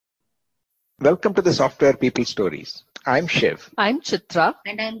Welcome to the Software People Stories. I'm Shiv. I'm Chitra.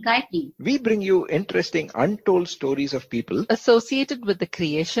 And I'm Gayatri. We bring you interesting, untold stories of people Associated with the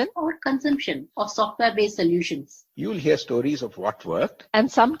creation or consumption of software-based solutions. You'll hear stories of what worked,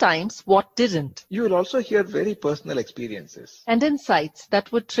 and sometimes what didn't, you will also hear very personal experiences. and insights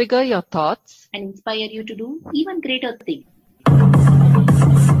that would trigger your thoughts and inspire you to do even greater things.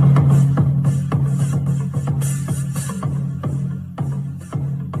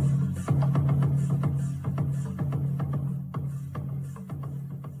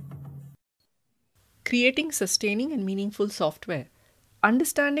 Creating sustaining and meaningful software,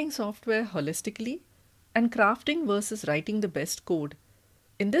 understanding software holistically, and crafting versus writing the best code.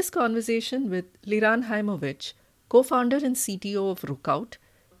 In this conversation with Liran Haimovich, co-founder and CTO of Rookout,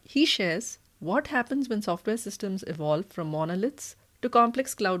 he shares what happens when software systems evolve from monoliths to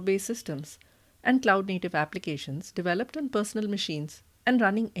complex cloud-based systems and cloud-native applications developed on personal machines and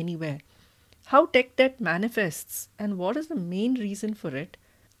running anywhere. How tech debt manifests and what is the main reason for it,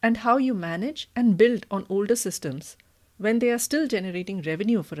 and how you manage and build on older systems when they are still generating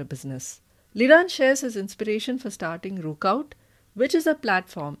revenue for a business. Liran shares his inspiration for starting Rookout, which is a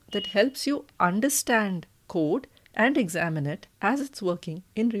platform that helps you understand code and examine it as it's working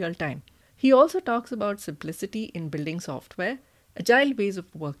in real time. He also talks about simplicity in building software, agile ways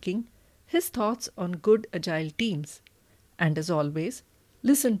of working, his thoughts on good agile teams, and as always,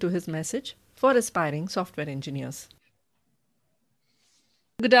 listen to his message for aspiring software engineers.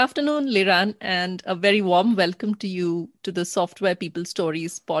 Good afternoon, Liran, and a very warm welcome to you to the Software People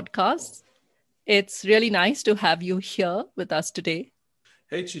Stories podcast. It's really nice to have you here with us today.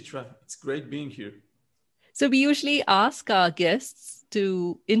 Hey, Chitra. It's great being here. So we usually ask our guests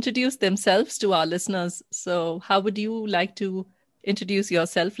to introduce themselves to our listeners. So how would you like to introduce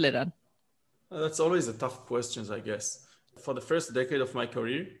yourself, Liran? That's always a tough question, I guess. For the first decade of my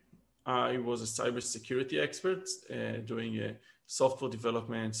career, I was a cybersecurity expert doing software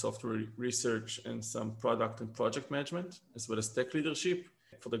development, software research, and some product and project management, as well as tech leadership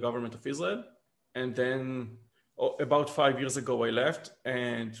for the government of Israel. And then about 5 years ago, I left.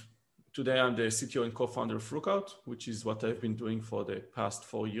 And today I'm the CTO and co-founder of Rookout, which is what I've been doing for the past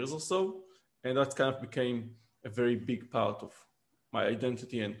 4 years or so. And that kind of became a very big part of my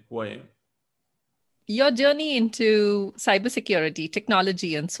identity and who I am. Your journey into cybersecurity,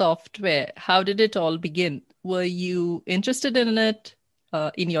 technology, and software, how did it all begin? Were you interested in it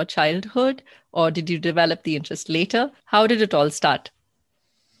in your childhood, or did you develop the interest later? How did it all start?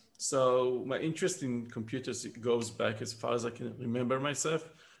 So my interest in computers goes back as far as I can remember myself.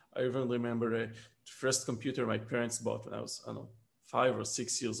 I even remember the first computer my parents bought when I was, 5 or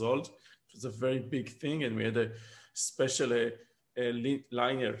 6 years old. It was a very big thing, and we had a special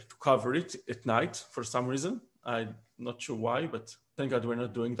liner to cover it at night for some reason. I'm not sure why, but thank God we're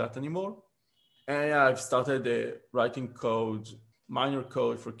not doing that anymore. And I've started writing code, minor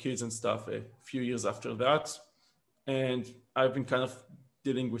code for kids and stuff a few years after that. And I've been kind of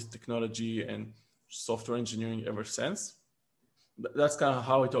dealing with technology and software engineering ever since. That's kind of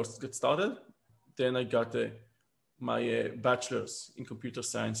how it all got started. Then I got my bachelor's in computer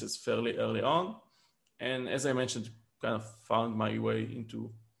sciences fairly early on. And as I mentioned, kind of found my way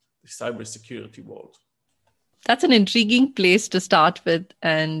into the cybersecurity world. That's an intriguing place to start with.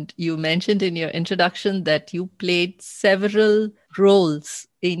 And you mentioned in your introduction that you played several roles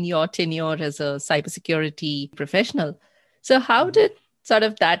in your tenure as a cybersecurity professional. So how did sort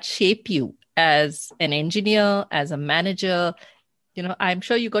of that shape you as an engineer, as a manager? I'm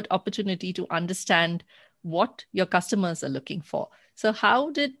sure you got opportunity to understand what your customers are looking for. So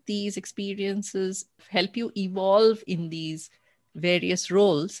how did these experiences help you evolve in these various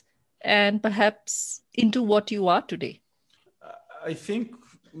roles and perhaps into what you are today? I think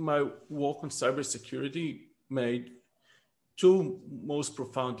my work on cybersecurity made two most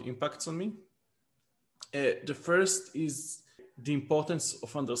profound impacts on me. The first is the importance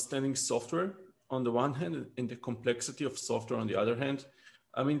of understanding software on the one hand and the complexity of software on the other hand.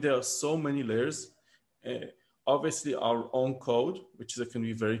 I mean, there are so many layers. Obviously, our own code, which there can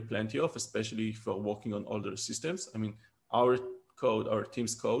be very plenty of, especially if we're working on older systems. I mean, our code, our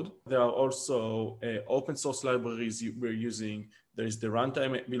team's code. There are also open source libraries we're using. There is the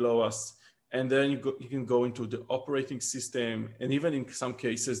runtime below us. And then you can go into the operating system and even in some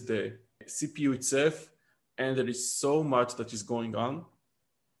cases, the CPU itself. And there is so much that is going on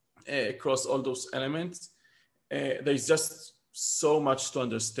across all those elements. There is just so much to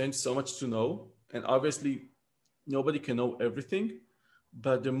understand, so much to know. And obviously, nobody can know everything.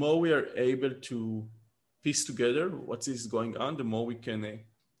 But the more we are able to piece together what is going on, the more we can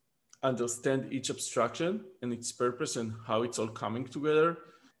understand each abstraction and its purpose and how it's all coming together.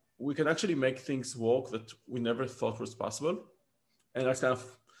 we can actually make things work that we never thought was possible. And that's kind of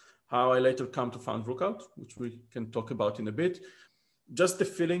how I later come to found Rookout, which we can talk about in a bit. Just the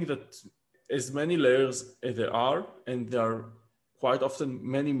feeling that as many layers as there are, and there are quite often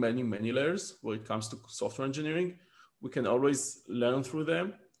many, many, many layers when it comes to software engineering, we can always learn through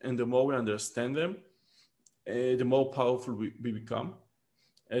them. And the more we understand them, the more powerful we become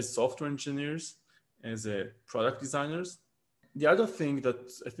as software engineers, as product designers. The other thing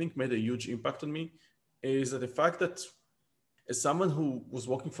that I think made a huge impact on me is that the fact that as someone who was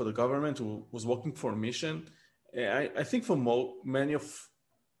working for the government, who was working for a mission, I think for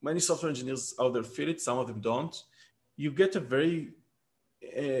many software engineers out there feel it, some of them don't. You get a very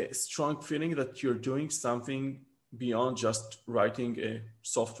strong feeling that you're doing something beyond just writing a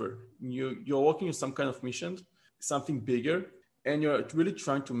software. You're working on some kind of mission, something bigger, and you're really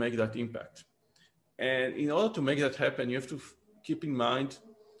trying to make that impact. And in order to make that happen, you have to keep in mind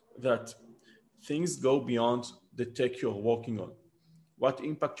that things go beyond the tech you're working on. What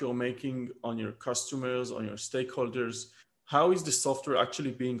impact you're making on your customers, on your stakeholders. How is the software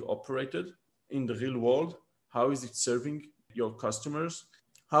actually being operated in the real world? How is it serving your customers?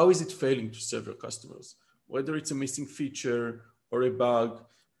 How is it failing to serve your customers? Whether it's a missing feature or a bug,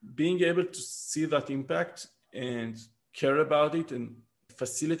 being able to see that impact and care about it and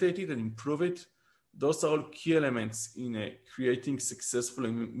facilitate it and improve it, those are all key elements in creating successful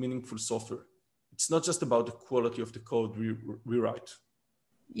and meaningful software. It's not just about the quality of the code we write.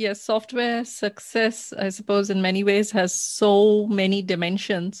 Yes, software success, I suppose, in many ways has so many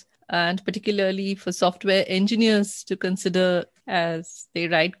dimensions, and particularly for software engineers to consider as they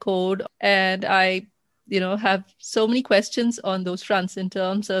write code. And I, have so many questions on those fronts in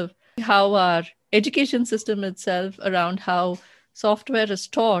terms of how our education system itself around how software is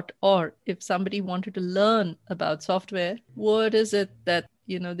taught, or if somebody wanted to learn about software, what is it that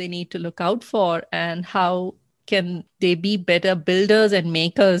they need to look out for, and how can they be better builders and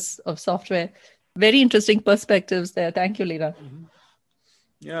makers of software? Very interesting perspectives there. Thank you, Liran. Mm-hmm.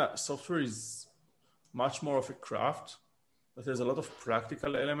 Yeah, software is much more of a craft, but there's a lot of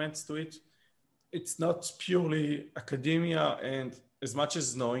practical elements to it. It's not purely academia, and as much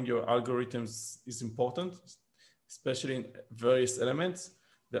as knowing your algorithms is important, especially in various elements,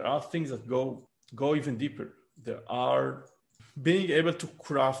 there are things that go even deeper. There are being able to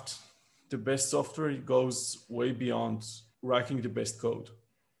craft the best software goes way beyond writing the best code.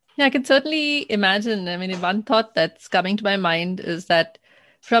 Yeah, I can certainly imagine. I mean, one thought that's coming to my mind is that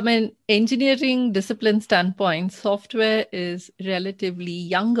from an engineering discipline standpoint, software is relatively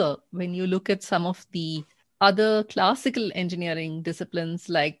younger when you look at some of the other classical engineering disciplines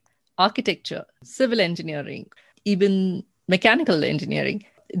like architecture, civil engineering, even mechanical engineering.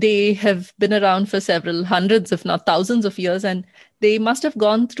 They have been around for several hundreds, if not thousands of years, and they must have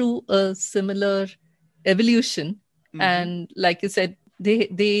gone through a similar evolution. Mm-hmm. And like you said,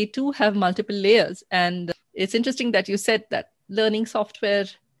 they too have multiple layers. And it's interesting that you said that learning software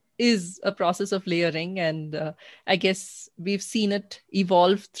is a process of layering. And I guess we've seen it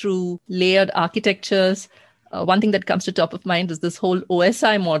evolve through layered architectures. One thing that comes to top of mind is this whole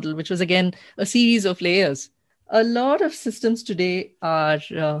OSI model, which was, again, a series of layers. A lot of systems today are,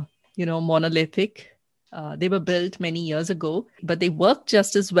 monolithic. They were built many years ago, but they work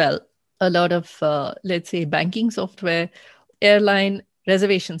just as well. A lot of, let's say, banking software, airline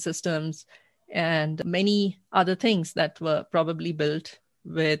reservation systems, and many other things that were probably built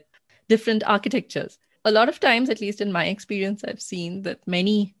with different architectures. A lot of times, at least in my experience, I've seen that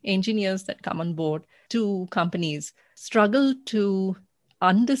many engineers that come on board to companies struggle to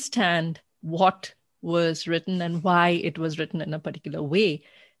understand what was written and why it was written in a particular way.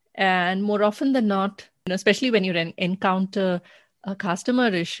 And more often than not, especially when you encounter a customer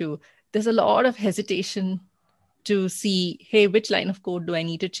issue, there's a lot of hesitation to see, hey, which line of code do I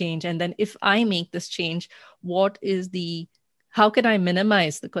need to change? And then if I make this change, how can I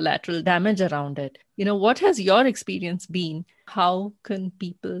minimize the collateral damage around it? What has your experience been? How can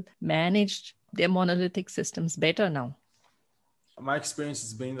people manage their monolithic systems better now? My experience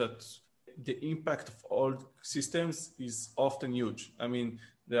has been that the impact of all systems is often huge. I mean,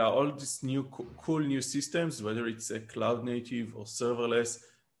 there are all these cool new systems, whether it's a cloud native or serverless,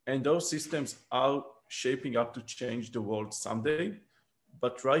 and those systems are shaping up to change the world someday.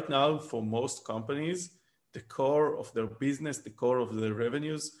 But right now, for most companies, the core of their business, the core of their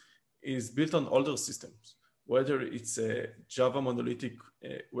revenues is built on older systems, whether it's a Java monolithic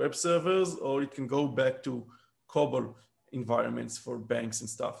web servers, or it can go back to COBOL environments for banks and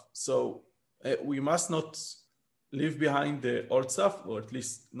stuff. So we must not leave behind the old stuff, or at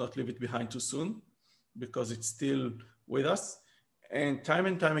least not leave it behind too soon, because it's still with us. And time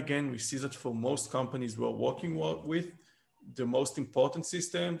again, we see that for most companies we're working with, the most important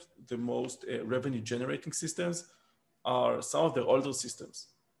systems, the most revenue generating systems are some of the older systems.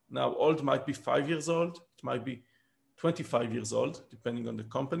 Now, old might be 5 years old, it might be 25 years old, depending on the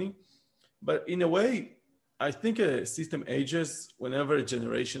company. But in a way, I think a system ages whenever a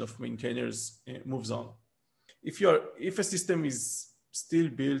generation of maintainers moves on. If a system is still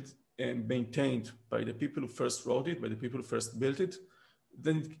built and maintained by the people who first wrote it, by the people who first built it,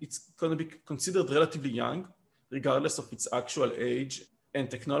 then it's going to be considered relatively young, regardless of its actual age and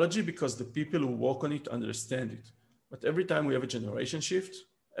technology, because the people who work on it understand it. But every time we have a generation shift,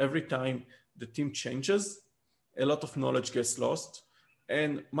 every time the team changes, a lot of knowledge gets lost.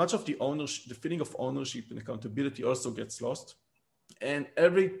 And much of the feeling of ownership and accountability also gets lost. And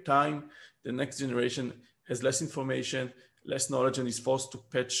every time the next generation has less information, less knowledge, and is forced to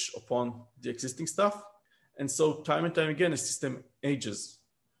patch upon the existing stuff. And so time and time again, a system ages.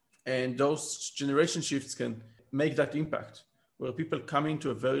 And those generation shifts can make that impact, where people come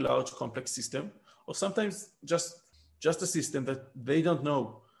into a very large, complex system, or sometimes just a system that they don't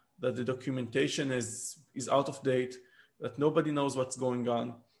know, that the documentation is out of date, that nobody knows what's going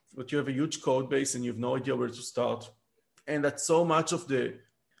on, that you have a huge code base and you have no idea where to start. And that so much of the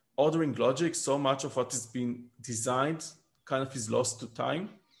ordering logic, so much of what has been designed kind of is lost to time.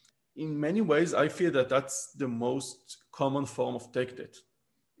 In many ways, I feel that that's the most common form of tech debt.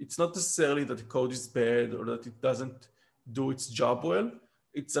 It's not necessarily that the code is bad or that it doesn't do its job well.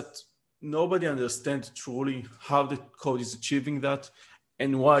 It's that nobody understands truly how the code is achieving that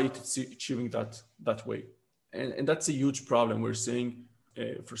and why it's achieving that way. And that's a huge problem we're seeing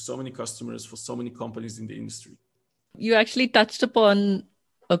for so many customers, for so many companies in the industry. You actually touched upon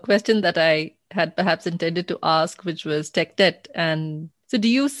a question that I had perhaps intended to ask, which was tech debt. And so do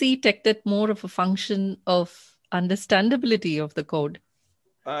you see tech debt more of a function of understandability of the code?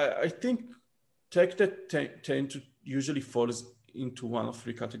 I think tech debt tend to usually falls into one of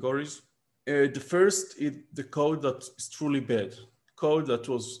three categories. The first is the code that is truly bad, code that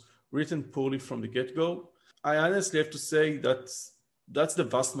was written poorly from the get-go. I honestly have to say that that's the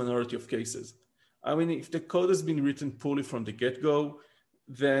vast minority of cases. I mean, if the code has been written poorly from the get-go,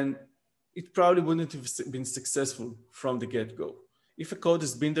 then it probably wouldn't have been successful from the get-go. If a code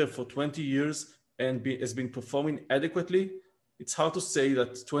has been there for 20 years and has been performing adequately, it's hard to say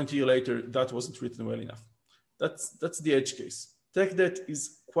that 20 years later, that wasn't written well enough. That's the edge case. Tech debt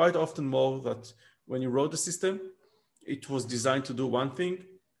is quite often more that when you wrote the system, it was designed to do one thing,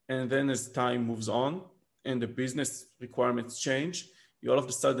 and then as time moves on and the business requirements change, you all of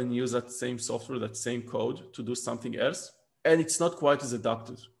a sudden use that same software, that same code to do something else. And it's not quite as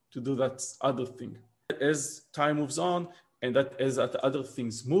adapted to do that other thing. As time moves on and as other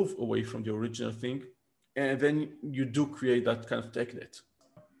things move away from the original thing, and then you do create that kind of tech debt.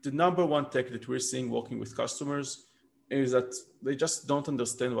 The number one tech that we're seeing working with customers is that they just don't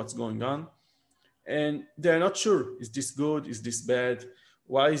understand what's going on. And they're not sure, is this good? Is this bad?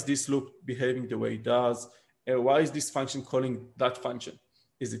 Why is this loop behaving the way it does? And why is this function calling that function?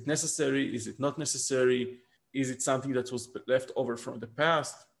 Is it necessary? Is it not necessary? Is it something that was left over from the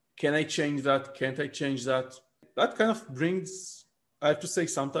past? Can I change that? Can't I change that? That kind of brings, I have to say,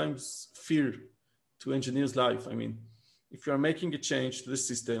 sometimes fear to engineers' life. I mean, if you're making a change to the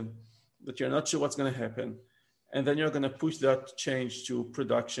system, that you're not sure what's going to happen, and then you're going to push that change to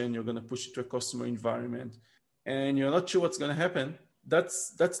production, you're going to push it to a customer environment, and you're not sure what's going to happen,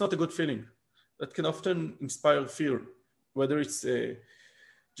 that's not a good feeling. That can often inspire fear, whether it's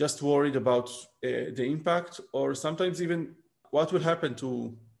just worried about the impact, or sometimes even what will happen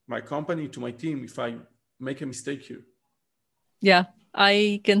to my company, to my team, if I make a mistake here. Yeah,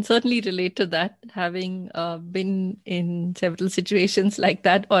 I can certainly relate to that, having been in several situations like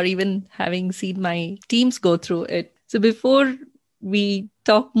that, or even having seen my teams go through it. So before we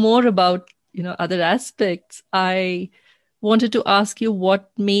talk more about, other aspects, I wanted to ask you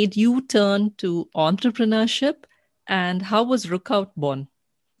what made you turn to entrepreneurship and how was Rookout born?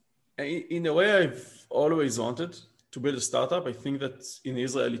 In a way, I've always wanted to build a startup. I think that in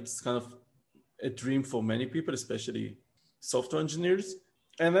Israel, it's kind of a dream for many people, especially software engineers.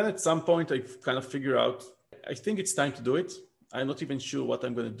 And then at some point, I've kind of figured out, I think it's time to do it. I'm not even sure what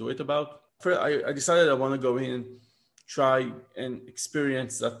I'm going to do it about. First, I decided I want to go in, try and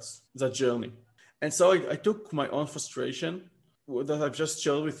experience that journey. And so I took my own frustration that I've just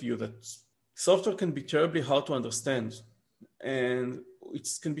shared with you, that software can be terribly hard to understand. And it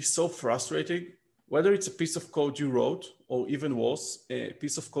can be so frustrating, whether it's a piece of code you wrote, or even worse, a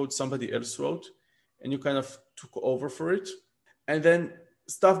piece of code somebody else wrote, and you kind of took over for it. And then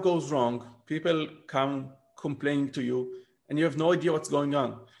stuff goes wrong. People come complaining to you, and you have no idea what's going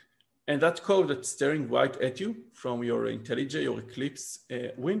on. And that code that's staring right at you from your IntelliJ or Eclipse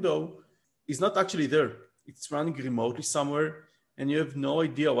window is not actually there. It's running remotely somewhere, and you have no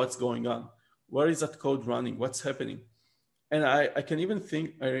idea what's going on. Where is that code running? What's happening? And I can even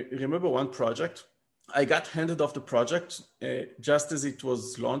think, I remember one project, I got handed off the project just as it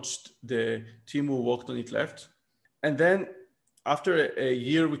was launched. The team who worked on it left. And then after a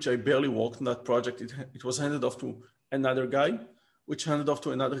year, which I barely worked on that project, it was handed off to another guy, which handed off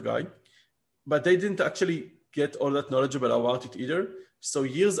to another guy. But they didn't actually get all that knowledgeable about it either. So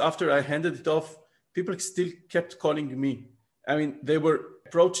years after I handed it off, people still kept calling me. I mean, they were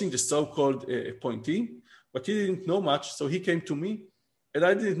approaching the so-called appointee, but he didn't know much. So he came to me, and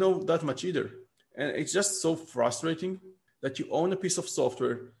I didn't know that much either. And it's just so frustrating that you own a piece of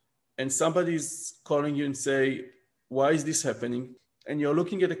software and somebody's calling you and say, why is this happening? And you're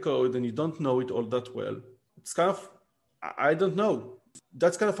looking at the code and you don't know it all that well. It's kind of, I don't know.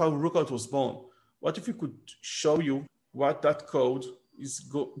 That's kind of how Rookout was born. What if we could show you what that code is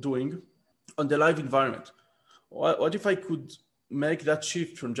doing on the live environment? What if I could make that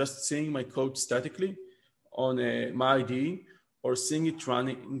shift from just seeing my code statically on my IDE or seeing it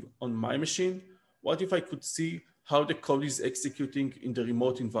running on my machine? What if I could see how the code is executing in the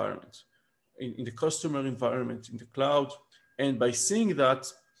remote environment, in the customer environment, in the cloud? And by seeing that,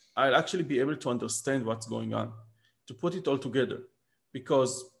 I'll actually be able to understand what's going on, to put it all together.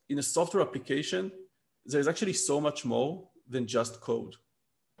 Because in a software application, there's actually so much more than just code.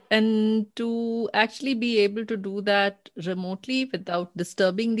 And to actually be able to do that remotely without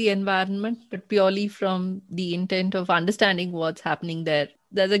disturbing the environment, but purely from the intent of understanding what's happening there.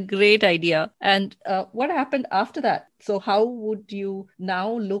 That's a great idea. And what happened after that? So how would you now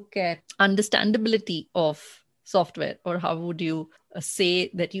look at understandability of software? Or how would you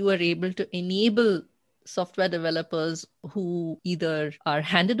say that you are able to enable software developers who either are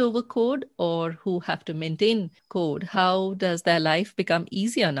handed over code or who have to maintain code? How does their life become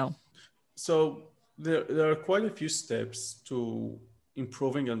easier now? So there are quite a few steps to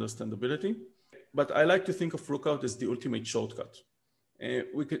improving understandability, but I like to think of Rookout as the ultimate shortcut.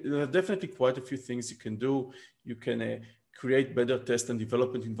 There are definitely quite a few things you can do. You can create better test and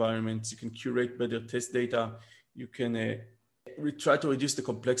development environments. You can curate better test data. You can try to reduce the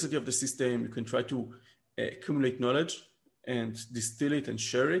complexity of the system. You can try to accumulate knowledge and distill it and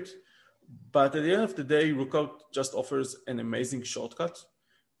share it. But at the end of the day, Rookout just offers an amazing shortcut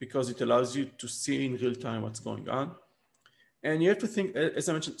because it allows you to see in real time what's going on. And you have to think, as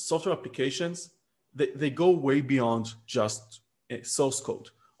I mentioned, software applications, they go way beyond just source code.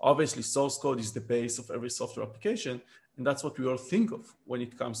 Obviously, source code is the base of every software application, and that's what we all think of when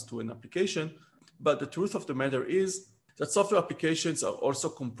it comes to an application. But the truth of the matter is that software applications are also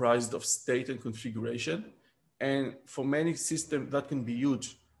comprised of state and configuration. And for many systems, that can be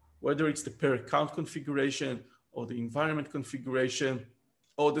huge, whether it's the per account configuration or the environment configuration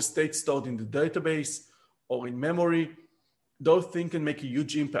or the state stored in the database or in memory. Those things can make a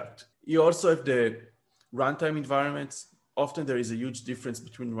huge impact. You also have the runtime environments. Often there is a huge difference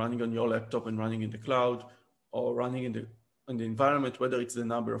between running on your laptop and running in the cloud or running in the environment, whether it's the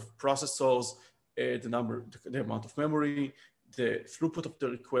number of processors, the amount of memory, the throughput of the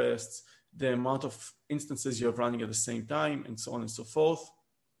requests, the amount of instances you're running at the same time, and so on and so forth.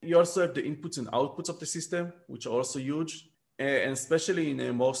 You also have the inputs and outputs of the system, which are also huge, and especially in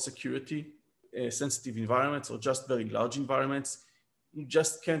a more security sensitive environments or just very large environments, you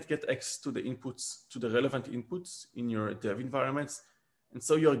just can't get access to the inputs, to the relevant inputs in your dev environments. And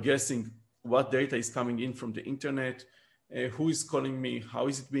so you're guessing what data is coming in from the internet, who is calling me, how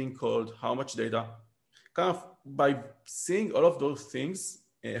is it being called, how much data. Kind of by seeing all of those things,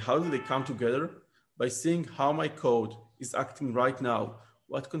 how do they come together? By seeing how my code is acting right now,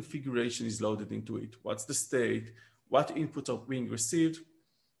 what configuration is loaded into it, what's the state, what inputs are being received,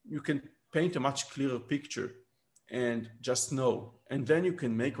 you can paint a much clearer picture and just know. And then you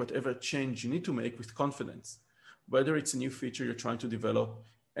can make whatever change you need to make with confidence. Whether it's a new feature you're trying to develop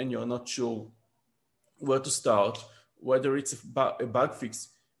and you're not sure where to start, whether it's a bug fix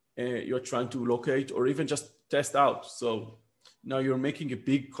you're trying to locate or even just test out. So now you're making a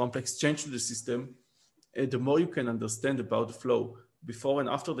big complex change to the system. And the more you can understand about the flow before and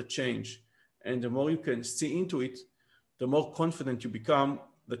after the change, and the more you can see into it, the more confident you become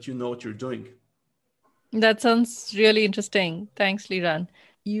that you know what you're doing. That sounds really interesting. Thanks, Liran.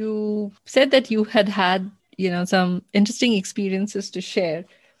 You said that you had some interesting experiences to share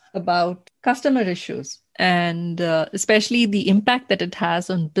about customer issues and especially the impact that it has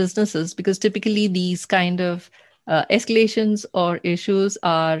on businesses, because typically these kind of escalations or issues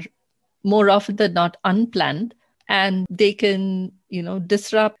are more often than not unplanned. and they can,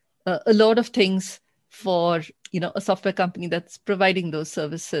 disrupt a lot of things for, a software company that's providing those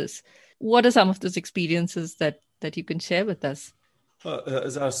services. What are some of those experiences that you can share with us?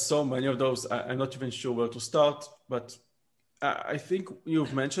 There are so many of those. I'm not even sure where to start, but I think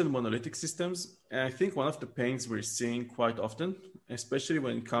you've mentioned monolithic systems. And I think one of the pains we're seeing quite often, especially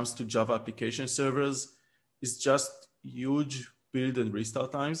when it comes to Java application servers, is just huge build and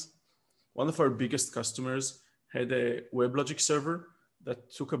restart times. One of our biggest customers had a WebLogic server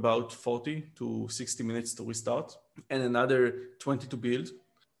that took about 40 to 60 minutes to restart and another 20 to build.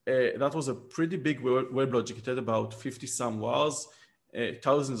 That was a pretty big WebLogic. It had about 50 some wars,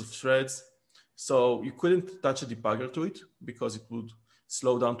 thousands of threads. So you couldn't touch a debugger to it because it would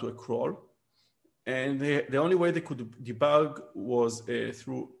slow down to a crawl. And the only way they could debug was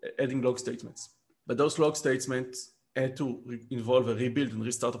through adding log statements. But those log statements had to involve a rebuild and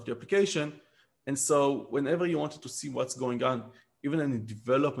restart of the application. And so whenever you wanted to see what's going on, even in a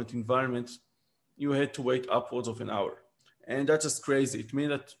development environment, you had to wait upwards of an hour. And that's just crazy. It means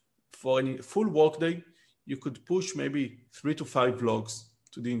that for any full workday, you could push maybe 3 to 5 logs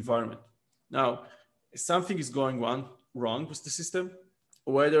to the environment. Now, something is going wrong with the system,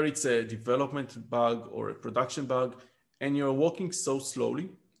 whether it's a development bug or a production bug, and you're working so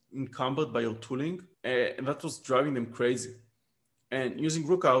slowly, encumbered by your tooling, and that was driving them crazy. And using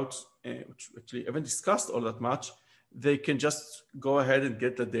Rookout, which actually haven't discussed all that much, they can just go ahead and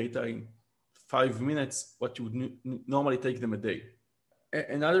get the data in 5 minutes, what you would normally take them a day.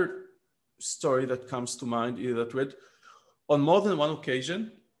 Another story that comes to mind is that we had, on more than one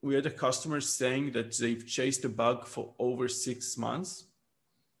occasion, we had a customer saying that they've chased a bug for over 6 months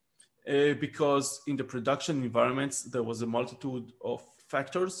because in the production environments, there was a multitude of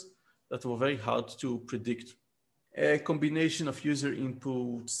factors that were very hard to predict. A combination of user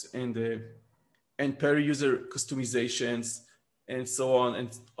inputs and per user customizations and so on.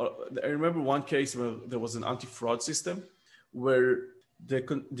 And I remember one case where there was an anti-fraud system where the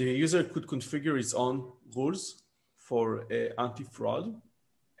user could configure his own rules for anti-fraud.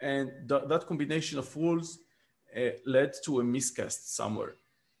 And that combination of rules led to a miscast somewhere.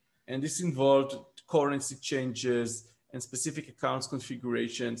 And this involved currency changes and specific accounts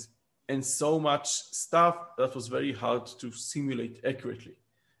configurations and so much stuff that was very hard to simulate accurately.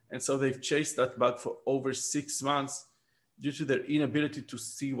 And so they've chased that bug for over 6 months due to their inability to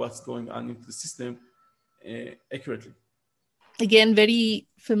see what's going on in the system accurately. Again, very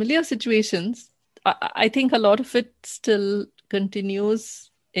familiar situations. I think a lot of it still continues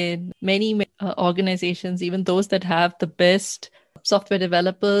in many organizations, even those that have the best software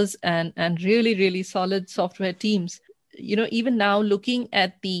developers and really, really solid software teams. Even now looking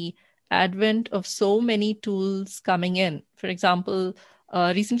at the advent of so many tools coming in. For example,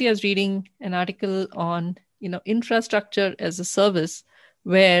 recently I was reading an article on, infrastructure as a service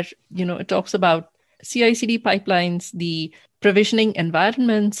where, it talks about CI/CD pipelines, the provisioning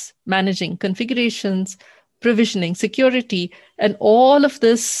environments, managing configurations, provisioning security, and all of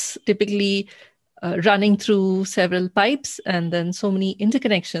this typically running through several pipes and then so many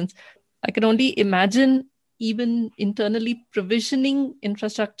interconnections. I can only imagine even internally provisioning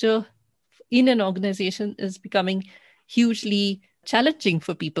infrastructure in an organization is becoming hugely challenging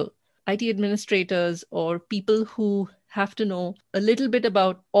for people, IT administrators or people who have to know a little bit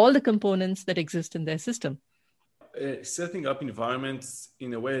about all the components that exist in their system. Setting up environments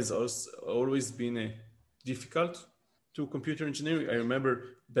in a way has always been difficult to computer engineering. I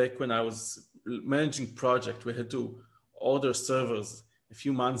remember back when I was managing project, we had to order servers a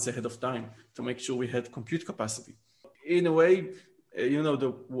few months ahead of time to make sure we had compute capacity. In a way,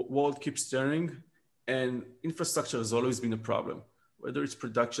 the world keeps turning and infrastructure has always been a problem, whether it's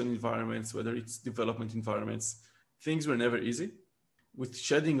production environments, whether it's development environments. Things were never easy. With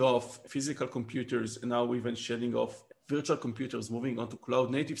shedding off physical computers and now even shedding off virtual computers, moving on to cloud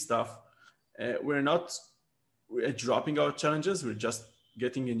native stuff, we're dropping our challenges. We're just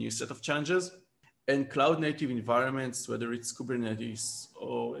getting a new set of challenges. And cloud native environments, whether it's Kubernetes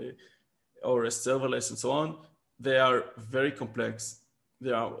or a serverless and so on, they are very complex.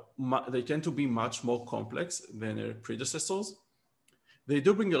 They tend to be much more complex than their predecessors. They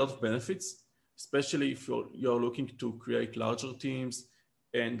do bring a lot of benefits, especially if you're looking to create larger teams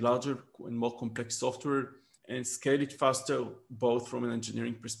and larger and more complex software and scale it faster, both from an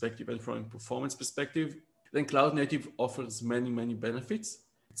engineering perspective and from a performance perspective. Then cloud native offers many, many benefits.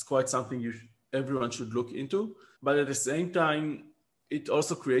 It's quite something everyone should look into. But at the same time, it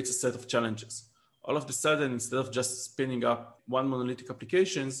also creates a set of challenges. All of a sudden, instead of just spinning up one monolithic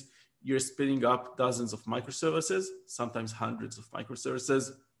applications, you're spinning up dozens of microservices, sometimes hundreds of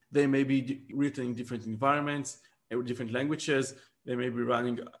microservices. They may be written in different environments, different languages. They may be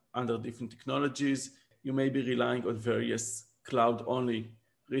running under different technologies. You may be relying on various cloud-only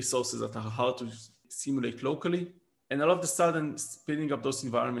resources that are hard to simulate locally. And all of a sudden, spinning up those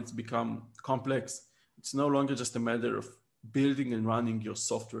environments become complex. It's no longer just a matter of building and running your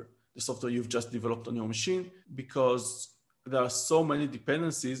software, the software you've just developed on your machine, because there are so many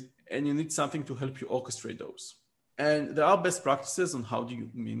dependencies and you need something to help you orchestrate those. And there are best practices on how do you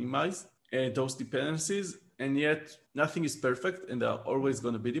minimize those dependencies, and yet nothing is perfect and there are always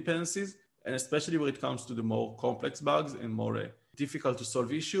going to be dependencies. And especially when it comes to the more complex bugs and more difficult to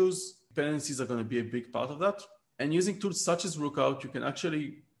solve issues, dependencies are going to be a big part of that. And using tools such as Rookout, you can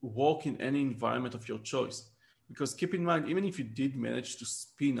actually work in any environment of your choice. Because keep in mind, even if you did manage to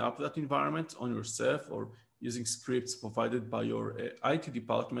spin up that environment on yourself or using scripts provided by your IT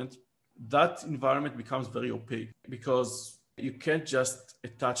department, that environment becomes very opaque because you can't just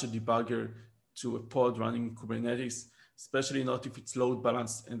attach a debugger to a pod running in Kubernetes, especially not if it's load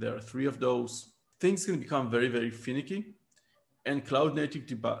balanced and there are 3 of those. Things can become very, very finicky. And cloud-native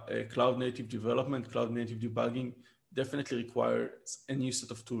development, cloud-native debugging definitely requires a new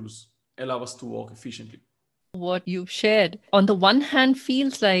set of tools, allow us to work efficiently. What you've shared, on the one hand,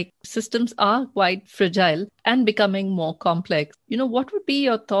 feels like systems are quite fragile and becoming more complex. What would be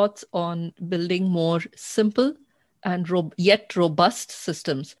your thoughts on building more simple and yet robust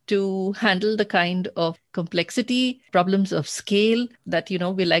systems to handle the kind of complexity, problems of scale that,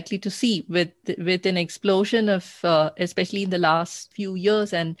 we're likely to see with an explosion of, especially in the last few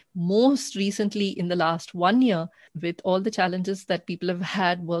years and most recently in the last 1 year, with all the challenges that people have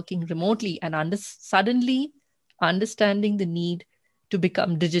had working remotely and suddenly understanding the need to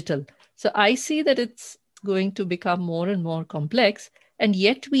become digital. So I see that it's going to become more and more complex, and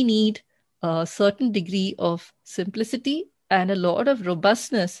yet we need a certain degree of simplicity and a lot of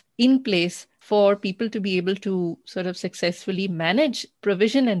robustness in place for people to be able to sort of successfully manage,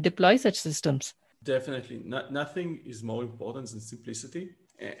 provision, and deploy such systems. Definitely. Nothing is more important than simplicity.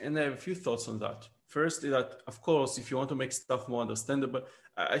 And I have a few thoughts on that. First is that, of course, if you want to make stuff more understandable,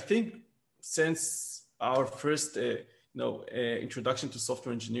 I think since our first introduction to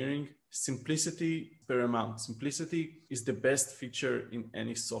software engineering, simplicity paramount. Simplicity is the best feature in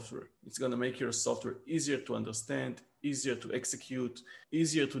any software. It's going to make your software easier to understand, easier to execute,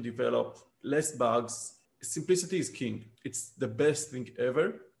 easier to develop, less bugs. Simplicity is king. It's the best thing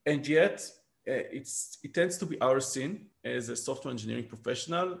ever. And yet it tends to be our sin as a software engineering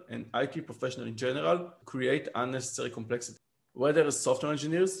professional and IT professional in general, create unnecessary complexity. Whether as software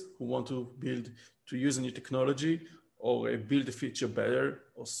engineers who want to use a new technology or build a feature better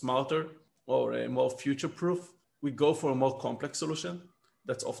or smarter or more future-proof, we go for a more complex solution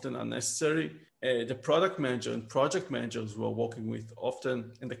that's often unnecessary. The product manager and project managers who are working with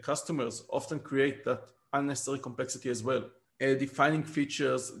often, and the customers often create that unnecessary complexity as well. Defining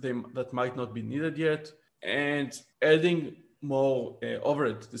features that might not be needed yet, and adding more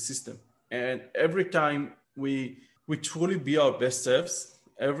overhead to the system. And every time we truly be our best selves,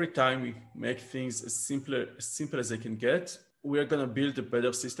 every time we make things as simple as they can get, we are going to build a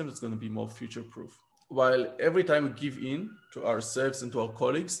better system that's going to be more future-proof. While every time we give in to ourselves and to our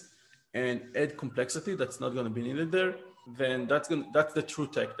colleagues and add complexity that's not going to be needed there, then that's the true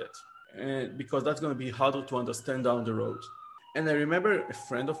tech debt, because that's going to be harder to understand down the road. And I remember a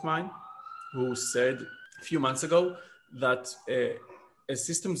friend of mine who said a few months ago that as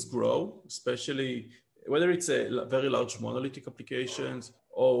systems grow, especially whether it's a very large monolithic applications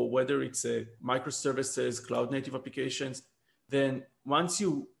or whether it's a microservices, cloud-native applications, then once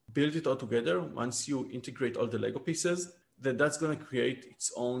you build it all together, once you integrate all the Lego pieces, then that's going to create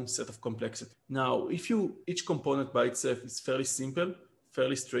its own set of complexity. Now, if each component by itself is fairly simple,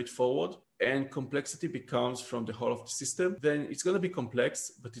 fairly straightforward, and complexity becomes from the whole of the system, then it's going to be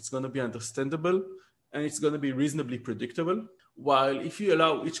complex, but it's going to be understandable, and it's going to be reasonably predictable. While if you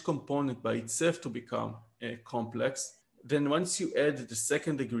allow each component by itself to become complex, then once you add the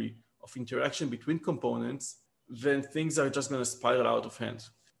second degree of interaction between components, then things are just going to spiral out of hand,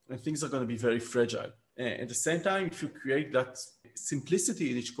 and things are going to be very fragile. At the same time, if you create that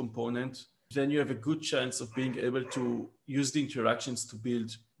simplicity in each component, then you have a good chance of being able to use the interactions to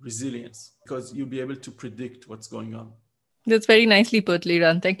build resilience, because you'll be able to predict what's going on. That's very nicely put,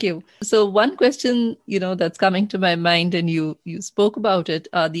 Liran. Thank you. So one question, that's coming to my mind, and you spoke about it,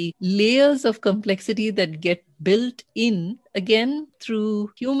 are the layers of complexity that get built in, again,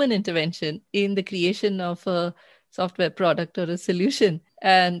 through human intervention in the creation of a software product or a solution.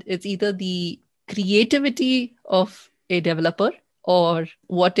 And it's either the creativity of a developer or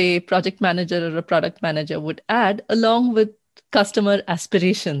what a project manager or a product manager would add, along with customer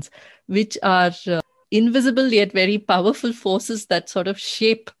aspirations, which are invisible yet very powerful forces that sort of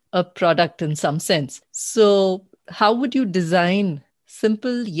shape a product in some sense. So, how would you design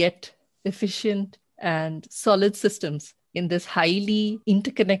simple yet efficient and solid systems in this highly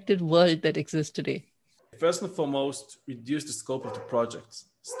interconnected world that exists today? First and foremost, reduce the scope of the project.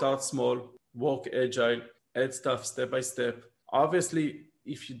 Start small, work agile, add stuff step by step. Obviously,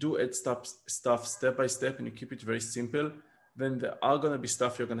 if you do add stuff step by step and you keep it very simple, then there are going to be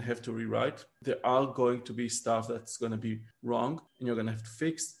stuff you're going to have to rewrite. There are going to be stuff that's going to be wrong and you're going to have to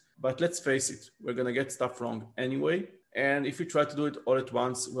fix. But let's face it, we're going to get stuff wrong anyway. And if we try to do it all at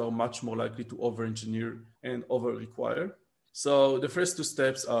once, we're much more likely to over-engineer and over-require. So the first two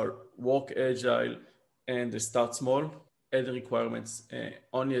steps are work agile and start small, add requirements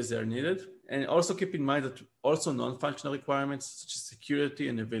only as they're needed. And also keep in mind that also non-functional requirements such as security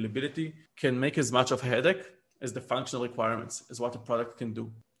and availability can make as much of a headache as the functional requirements, as what a product can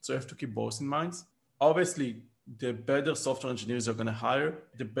do. So you have to keep both in mind. Obviously, the better software engineers you're going to hire,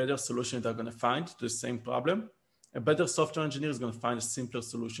 the better solution they're going to find to the same problem. A better software engineer is going to find a simpler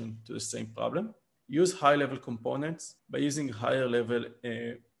solution to the same problem. Use high-level components by using higher-level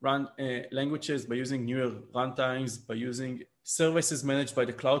languages, by using newer runtimes, by using services managed by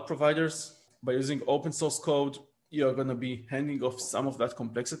the cloud providers, by using open source code. You're going to be handing off some of that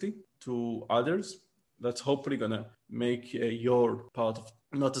complexity to others. That's hopefully going to make your part of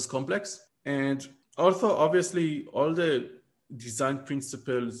not as complex. And also, obviously, all the design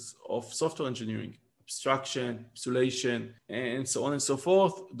principles of software engineering, abstraction, isolation, and so on and so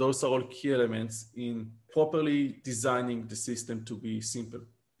forth, those are all key elements in properly designing the system to be simple.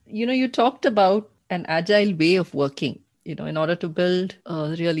 You talked about an agile way of working, in order to build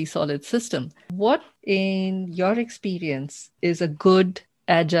a really solid system. What, in your experience, is a good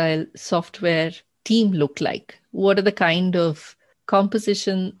agile software team look like? What are the kind of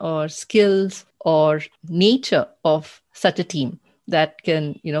composition or skills or nature of such a team that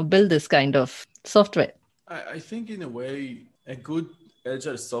can, build this kind of software? I think in a way, a good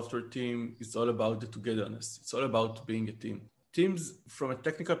agile software team is all about the togetherness. It's all about being a team. Teams, from a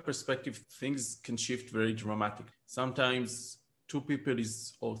technical perspective, things can shift very dramatically. Sometimes 2 people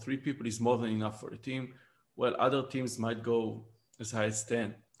or 3 people is more than enough for a team, while other teams might go as high as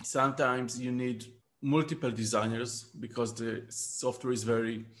 10. Sometimes you need multiple designers because the software is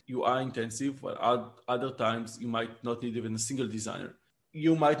very UI intensive, while other times you might not need even a single designer.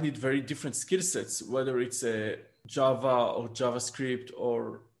 You might need very different skill sets, whether it's a Java or JavaScript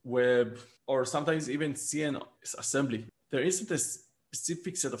or web, or sometimes even C and assembly. There isn't a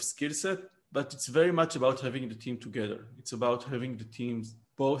specific set of skill set, but it's very much about having the team together. It's about having the teams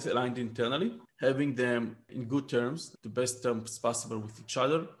both aligned internally, having them in good terms, the best terms possible with each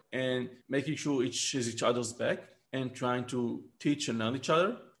other, and making sure each has each other's back and trying to teach and learn each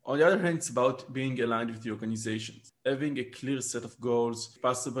other. On the other hand, it's about being aligned with the organizations, having a clear set of goals,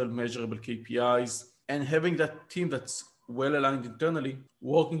 possible measurable KPIs, and having that team that's well aligned internally,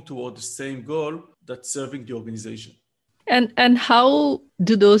 working toward the same goal that's serving the organization. And how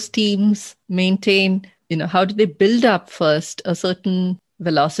do those teams maintain, how do they build up first a certain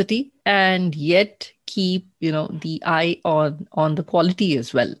velocity and yet keep, the eye on the quality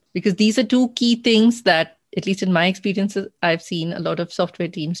as well? Because these are 2 key things that, at least in my experiences, I've seen a lot of software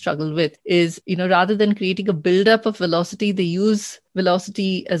teams struggle with is, rather than creating a buildup of velocity, they use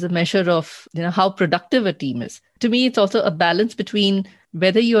velocity as a measure of, how productive a team is. To me, it's also a balance between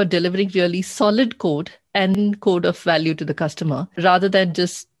whether you're delivering really solid code and code of value to the customer, rather than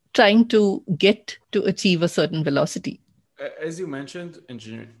just trying to get to achieve a certain velocity. As you mentioned,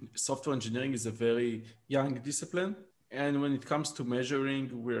 software engineering is a very young discipline. And when it comes to measuring,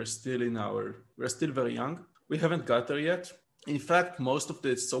 we're still very young. We haven't got there yet. In fact, most of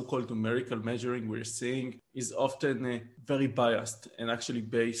the so-called numerical measuring we're seeing is often very biased and actually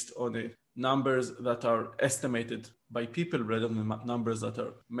based on numbers that are estimated by people rather than numbers that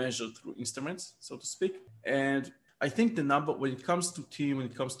are measured through instruments, so to speak. And I think the number, when it comes to team, when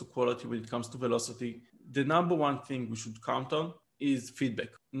it comes to quality, when it comes to velocity, the number one thing we should count on is feedback.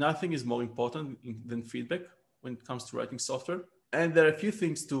 Nothing is more important than feedback when it comes to writing software. And there are a few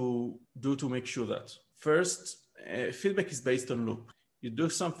things to do to make sure that. First, feedback is based on loop. You do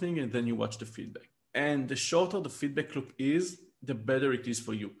something and then you watch the feedback. And the shorter the feedback loop is, the better it is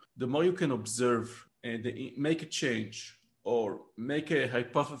for you. The more you can observe and make a change or make a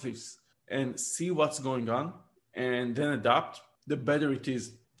hypothesis and see what's going on and then adapt, the better it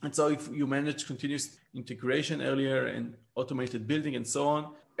is. And so if you manage continuous integration earlier and automated building and so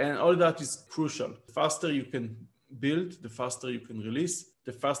on, and all that is crucial. The faster you can build, the faster you can release,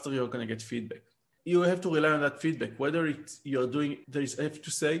 the faster you're going to get feedback. You have to rely on that feedback, whether it's you're doing, I have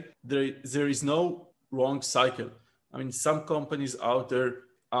to say, there is no wrong cycle. I mean, some companies out there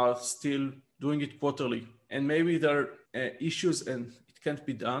are still doing it quarterly, and maybe there are issues and it can't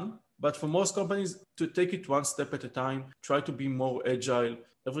be done. But for most companies, to take it one step at a time, try to be more agile.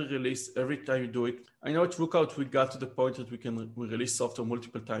 Every release, every time you do it. I know at Rookout, we got to the point that we release software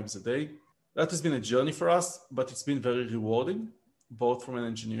multiple times a day. That has been a journey for us, but it's been very rewarding, both from an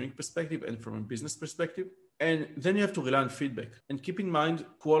engineering perspective and from a business perspective. And then you have to rely on feedback. And keep in mind,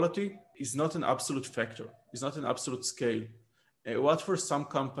 quality is not an absolute factor. It's not an absolute scale. What for some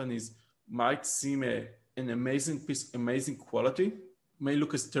companies might seem an amazing piece, amazing quality, may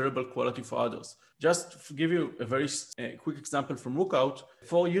look as terrible quality for others. Just to give you a very quick example from Rookout,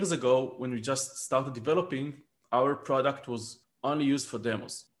 4 years ago, when we just started developing, our product was only used for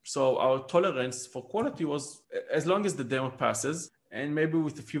demos. So our tolerance for quality was as long as the demo passes, and maybe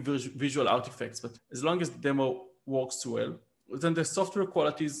with a few visual artifacts, but as long as the demo works well, then the software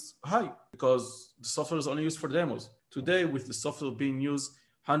quality is high because the software is only used for demos. Today, with the software being used,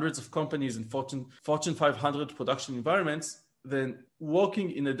 hundreds of companies in Fortune 500 production environments, then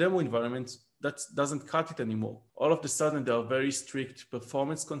working in a demo environment, that doesn't cut it anymore. All of a sudden, there are very strict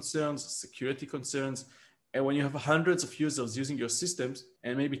performance concerns, security concerns. And when you have hundreds of users using your systems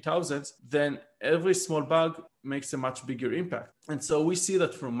and maybe thousands, then every small bug makes a much bigger impact. And so we see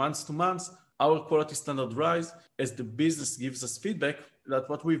that from month to month, our quality standard rise as the business gives us feedback that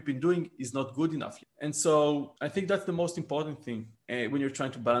what we've been doing is not good enough. And so I think that's the most important thing when you're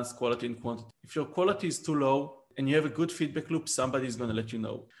trying to balance quality and quantity. If your quality is too low and you have a good feedback loop, somebody is going to let you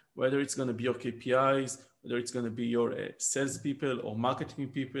know, whether it's going to be your KPIs, whether it's going to be your salespeople or marketing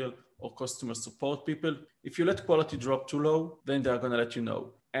people or customer support people. If you let quality drop too low, then they're going to let you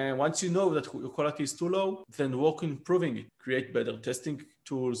know. And once you know that your quality is too low, then work on improving it. Create better testing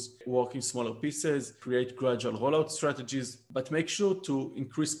tools, work in smaller pieces, create gradual rollout strategies, but make sure to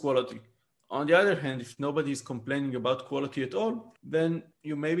increase quality. On the other hand, if nobody is complaining about quality at all, then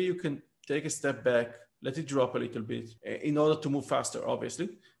maybe you can take a step back, let it drop a little bit in order to move faster, obviously.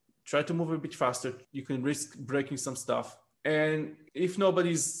 Try to move a bit faster. You can risk breaking some stuff. And if you're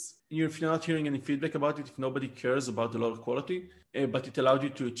not hearing any feedback about it, if nobody cares about the lower quality, but it allowed you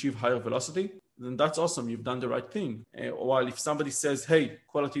to achieve higher velocity, then that's awesome. You've done the right thing. While if somebody says, hey,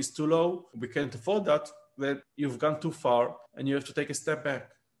 quality is too low, we can't afford that, then you've gone too far and you have to take a step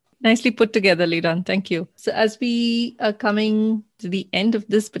back. Nicely put together, Liran. Thank you. So as we are coming to the end of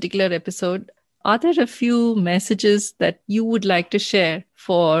this particular episode, are there a few messages that you would like to share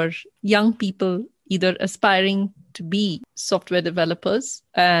for young people, either aspiring to be software developers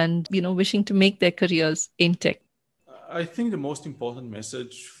and, wishing to make their careers in tech? I think the most important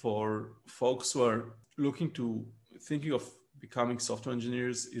message for folks who are thinking of becoming software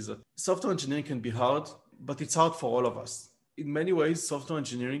engineers is that software engineering can be hard, but it's hard for all of us. In many ways, software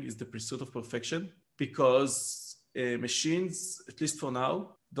engineering is the pursuit of perfection because machines, at least for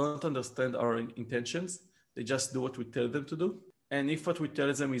now, don't understand our intentions. They just do what we tell them to do. And if what we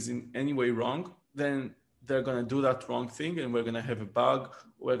tell them is in any way wrong, then they're going to do that wrong thing and we're going to have a bug,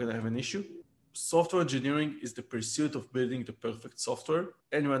 we're going to have an issue. Software engineering is the pursuit of building the perfect software,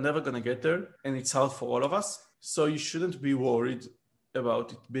 and we're never going to get there, and it's hard for all of us. So you shouldn't be worried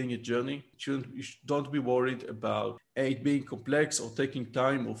about it being a journey. Don't be worried about it being complex or taking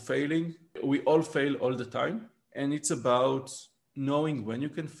time or failing. We all fail all the time, and it's about knowing when you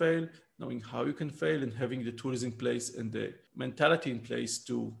can fail, knowing how you can fail, and having the tools in place and the mentality in place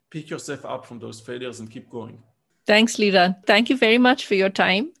to pick yourself up from those failures and keep going. Thanks, Liran. Thank you very much for your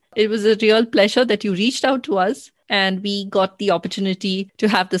time. It was a real pleasure that you reached out to us and we got the opportunity to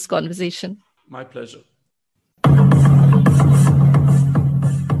have this conversation. My pleasure.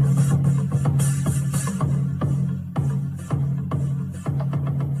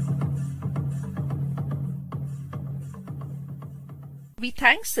 We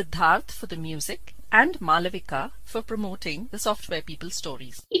thank Siddharth for the music and Malavika for promoting the Software People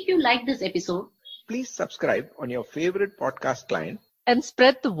Stories. If you like this episode, Please subscribe on your favorite podcast client. And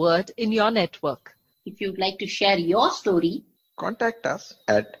spread the word in your network. if you'd like to share your story, Contact us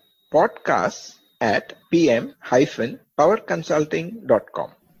at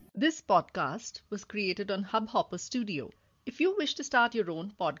podcasts@pm-powerconsulting.com. This podcast was created on Hubhopper Studio. If you wish to start your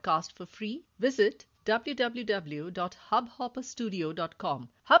own podcast for free, visit www.hubhopperstudio.com.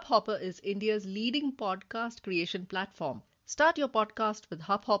 Hubhopper is India's leading podcast creation platform. Start your podcast with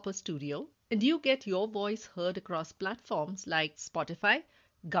Hubhopper Studio and you get your voice heard across platforms like Spotify,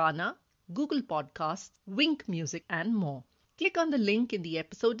 Gaana, Google Podcasts, Wink Music, and more. Click on the link in the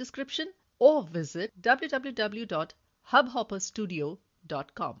episode description or visit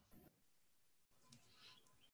www.hubhopperstudio.com.